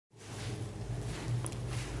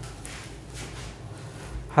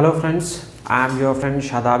Hello friends, I am your friend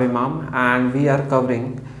Shadab Imam and we are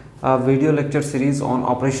covering a video lecture series on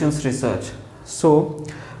operations research. So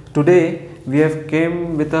today we have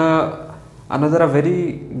came with another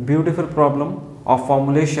very beautiful problem of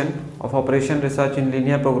formulation of operation research in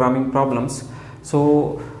linear programming problems.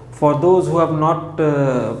 So for those who have not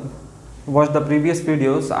watched the previous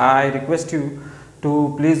videos, I request you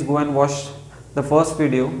to please go and watch the first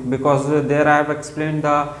video, because there I have explained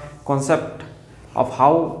the concept of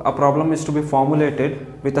how a problem is to be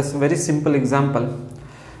formulated with a very simple example.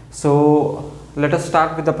 So let us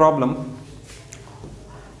start with the problem.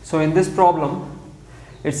 So in this problem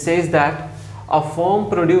it says that a firm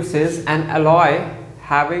produces an alloy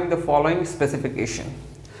having the following specification.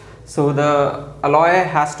 So the alloy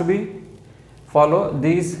has to be follow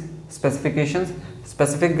these specifications.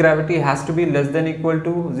 Specific gravity has to be less than equal to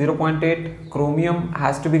 0.8, chromium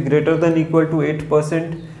has to be greater than equal to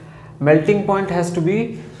 8%, melting point has to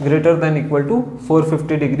be greater than equal to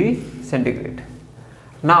 450 degree centigrade.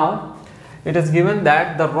 Now it is given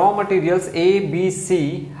that the raw materials A, B,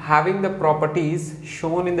 C having the properties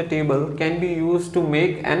shown in the table can be used to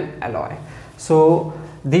make an alloy. So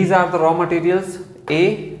these are the raw materials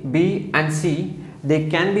A, B and C. They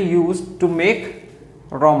can be used to make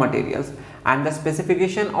raw materials, and the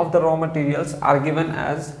specification of the raw materials are given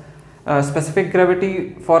as specific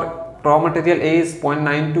gravity for raw material A is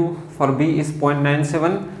 0.92, for B is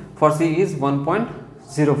 0.97, for C is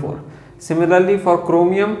 1.04. Similarly for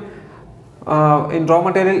chromium, in raw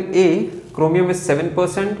material A, chromium is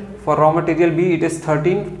 7%, for raw material B it is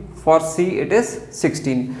 13, for C it is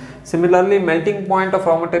 16. Similarly, melting point of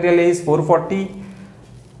raw material A is 440,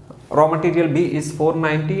 raw material B is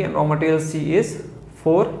 490 and raw material C is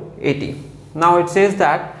 480. Now it says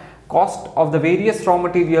that cost of the various raw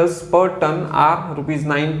materials per ton are rupees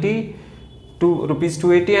 90 to rupees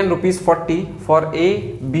 280 and rupees 40 for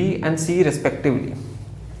A, B and C respectively.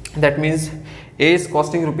 That means A is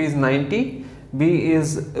costing rupees 90, B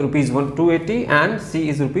is rupees 280 and C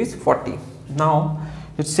is rupees 40. Now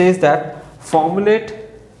it says that formulate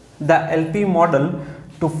the LP model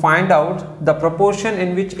to find out the proportion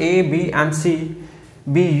in which A, B and C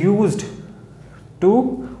be used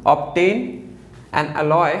to obtain an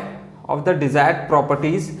alloy of the desired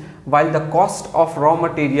properties while the cost of raw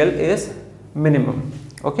material is minimum.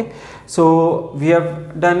 Okay, so we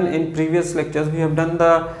have done in previous lectures, we have done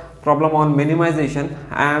the problem on minimization,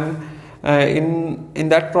 and in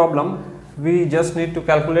that problem we just need to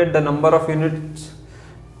calculate the number of units,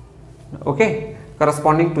 okay,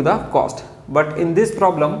 corresponding to the cost. But in this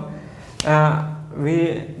problem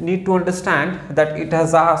we need to understand that it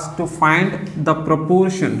has asked to find the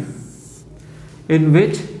proportion in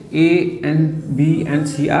which A and B and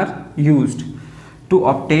C are used to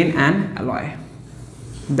obtain an alloy.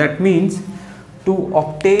 That means to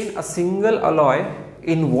obtain a single alloy,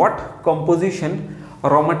 in what composition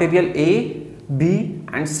raw material A, B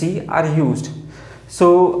and C are used.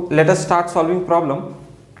 So let us start solving problem.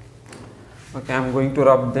 Okay, I am going to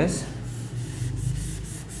rub this.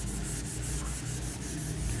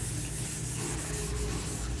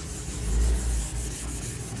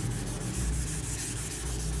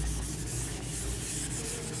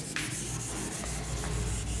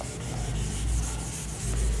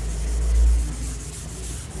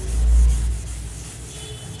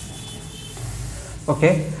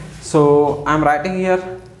 Okay, so I am writing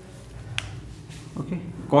here, okay,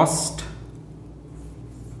 cost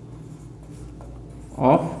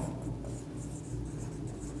of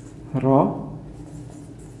raw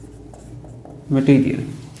material.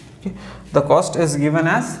 Okay, the cost is given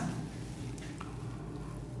as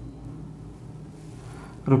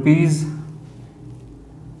rupees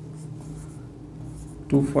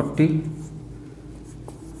 240,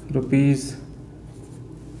 rupees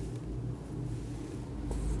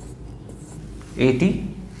 80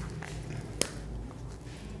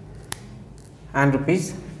 and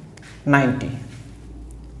rupees 90.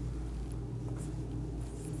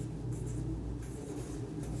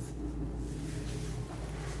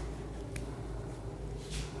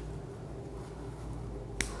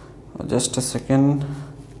 Just a second.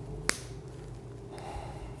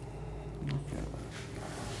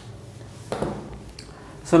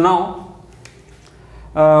 So now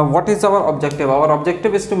what is our objective? Our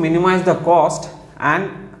objective is to minimize the cost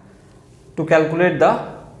and to calculate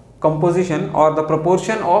the composition or the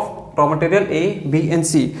proportion of raw material A, B and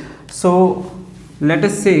C. So let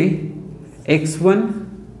us say X1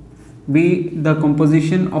 be the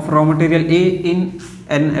composition of raw material A in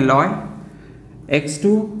an alloy,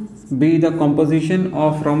 X2 be the composition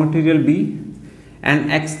of raw material B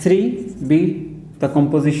and X3 be the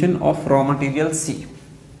composition of raw material C.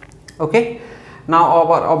 Okay, now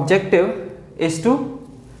our objective is to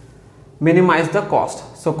minimize the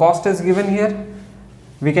cost. So cost is given here.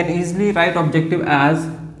 We can easily write objective as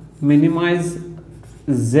minimize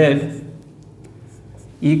Z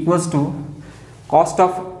equals to cost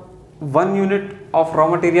of 1 unit of raw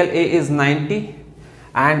material A is 90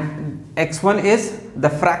 and x1 is the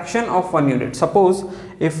fraction of 1 unit. Suppose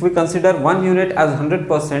if we consider 1 unit as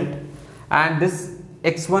 100% and this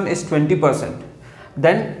x1 is 20%,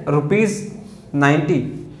 then rupees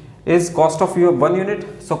 90 is cost of your 1 unit.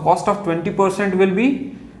 So cost of 20% will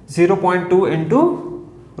be 0.2 into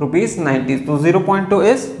rupees 90. So 0.2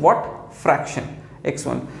 is what? Fraction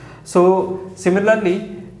x1. So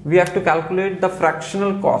similarly we have to calculate the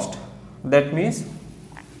fractional cost, that means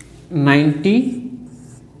 90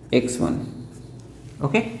 x1.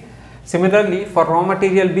 Okay, similarly for raw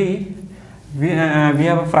material B we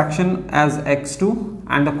have a fraction as x2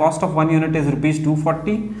 and the cost of 1 unit is rupees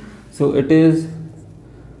 240. So it is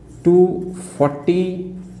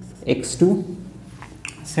 240 x2.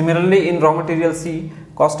 Similarly in raw material C,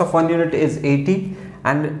 cost of 1 unit is 80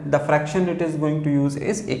 and the fraction it is going to use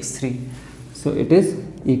is x3. So it is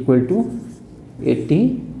equal to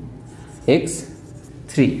 80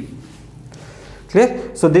 x3.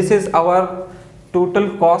 Clear? So this is our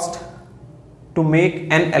total cost to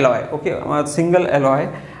make an alloy, okay, a single alloy,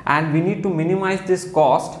 and we need to minimize this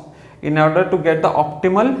cost in order to get the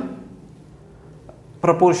optimal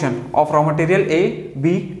proportion of raw material A,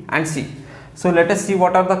 B and C. So let us see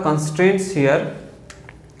what are the constraints here.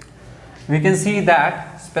 We can see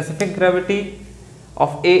that specific gravity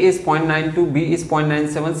of A is 0.92, B is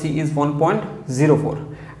 0.97, C is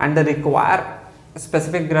 1.04 and the required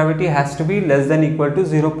specific gravity has to be less than equal to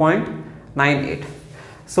 0.98.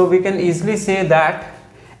 So we can easily say that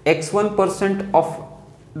x1% of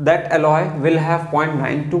that alloy will have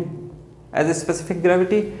 0.92 as a specific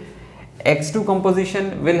gravity, x2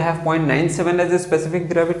 composition will have 0.97 as a specific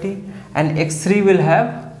gravity and x3 will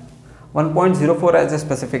have 1.04 as a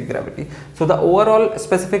specific gravity. So the overall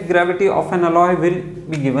specific gravity of an alloy will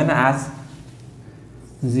be given as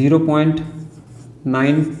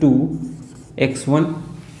 0.92 x1,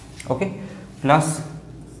 okay, plus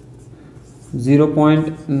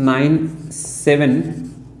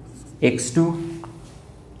 0.97 x2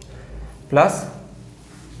 plus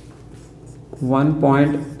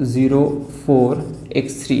 1.04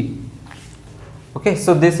 x3. Okay,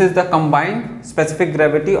 so this is the combined specific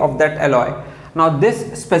gravity of that alloy. Now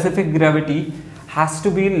this specific gravity has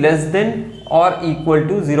to be less than or equal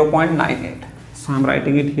to 0.98. So I am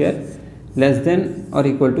writing it here, less than or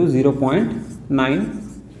equal to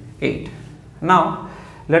 0.98. Now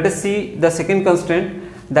let us see the second constraint,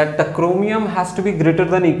 that the chromium has to be greater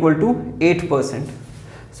than equal to 8%.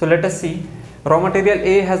 So let us see, raw material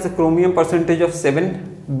A has a chromium percentage of 7,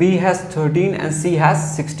 B has 13 and C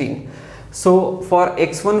has 16. So for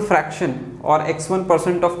x1 fraction or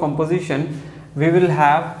x1% of composition, we will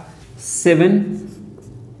have 7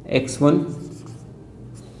 x1.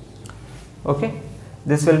 Okay,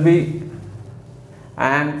 this will be,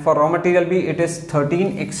 and for raw material B it is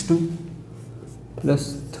 13 x2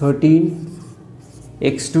 plus 13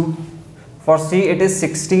 x2. For C it is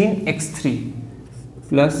 16 x3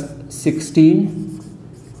 plus 16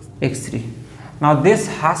 x3. Now this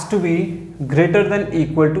has to be greater than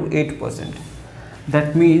equal to 8%.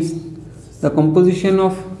 That means the composition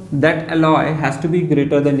of that alloy has to be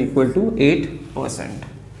greater than equal to 8%.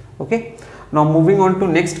 Okay, now moving on to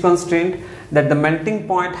next constraint, that the melting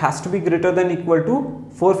point has to be greater than equal to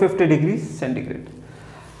 450 degrees centigrade.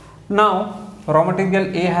 Now raw material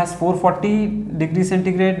A has 440 degrees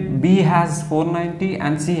centigrade, B has 490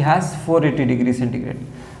 and C has 480 degrees centigrade.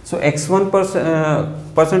 So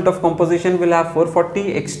x1% of composition will have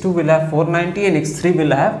 440, x2 will have 490 and x3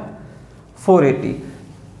 will have 480.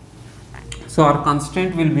 So our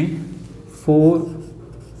constraint will be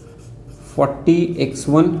 440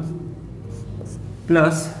 x1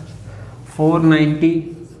 plus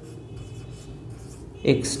 490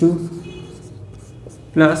 x2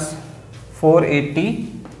 plus 480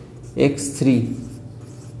 x3.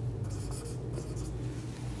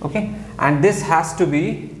 Okay, and this has to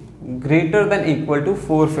be greater than equal to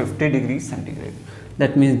 450 degrees centigrade.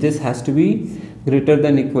 That means this has to be greater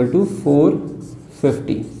than equal to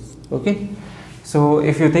 450. Okay, so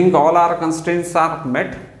if you think all our constraints are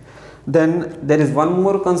met, then there is one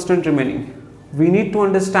more constraint remaining. We need to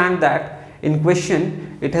understand that in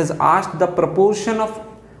question it has asked the proportion of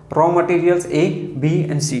raw materials A, B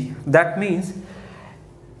and C. That means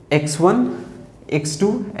x1,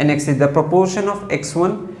 x2 and x3, the proportion of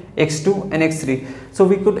x1, x2 and x3. So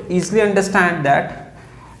we could easily understand that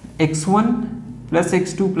x1 plus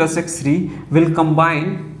x2 plus x3 will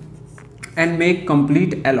combine and make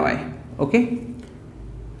complete alloy. Okay,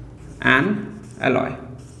 an alloy.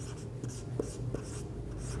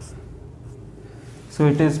 So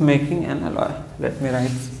it is making an alloy. Let me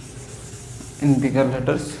write in bigger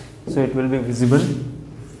letters so it will be visible.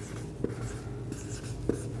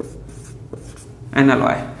 An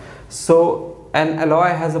alloy. So an alloy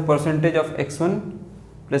has a percentage of x1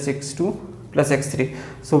 plus x2 plus x3.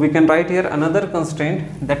 So we can write here another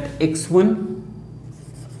constraint that x1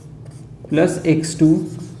 plus x2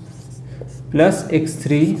 plus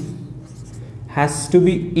x3 has to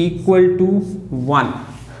be equal to 1.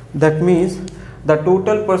 That means the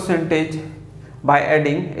total percentage, by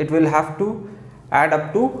adding, it will have to add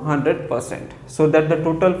up to 100%, so that the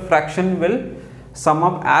total fraction will sum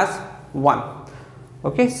up as 1.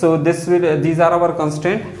 Okay, so these are our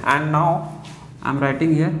constraint, and now I am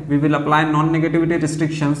writing here we will apply non-negativity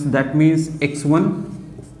restrictions. That means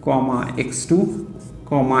x1 comma x2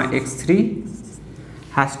 comma x3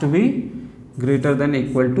 has to be greater than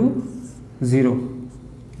equal to 0.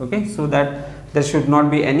 Okay, so that there should not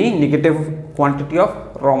be any negative quantity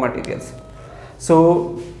of raw materials.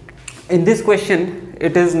 So in this question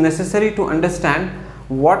it is necessary to understand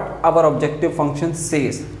what our objective function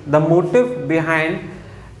says. The motive behind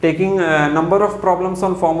taking a number of problems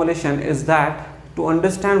on formulation is that to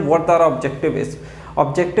understand what our objective is.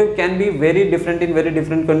 Objective can be very different in very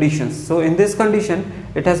different conditions. So in this condition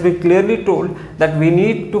it has been clearly told that we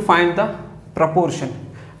need to find the proportion.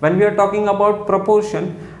 When we are talking about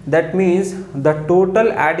proportion, that means the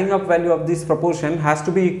total adding up value of this proportion has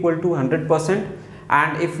to be equal to 100%,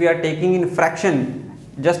 and if we are taking in fraction,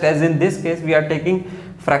 just as in this case we are taking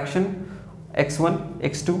fraction x1,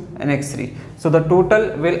 x2 and x3, so the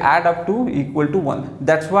total will add up to equal to 1.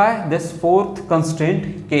 That's why this fourth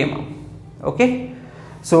constraint came up. Okay,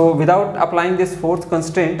 so without applying this fourth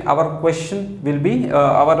constraint, our question will be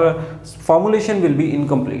our formulation will be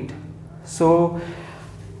incomplete.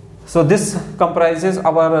 So this comprises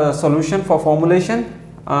our solution for formulation.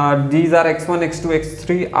 These are x1, x2,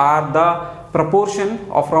 x3 are the proportion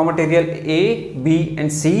of raw material A, B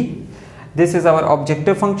and C. This is our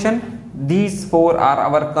objective function. These four are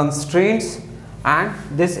our constraints, and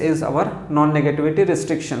this is our non-negativity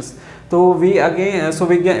restrictions. So we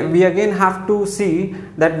again have to see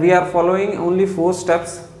that we are following only 4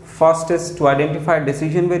 steps. First is to identify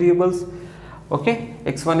decision variables. Okay,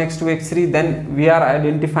 x1, x2, x3, then we are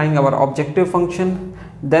identifying our objective function,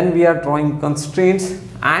 then we are drawing constraints,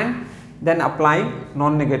 and then applying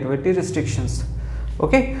non-negativity restrictions.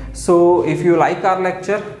 Okay, so if you like our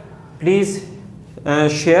lecture, please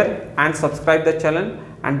share and subscribe the channel,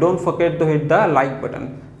 and don't forget to hit the like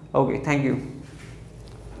button. Okay, thank you.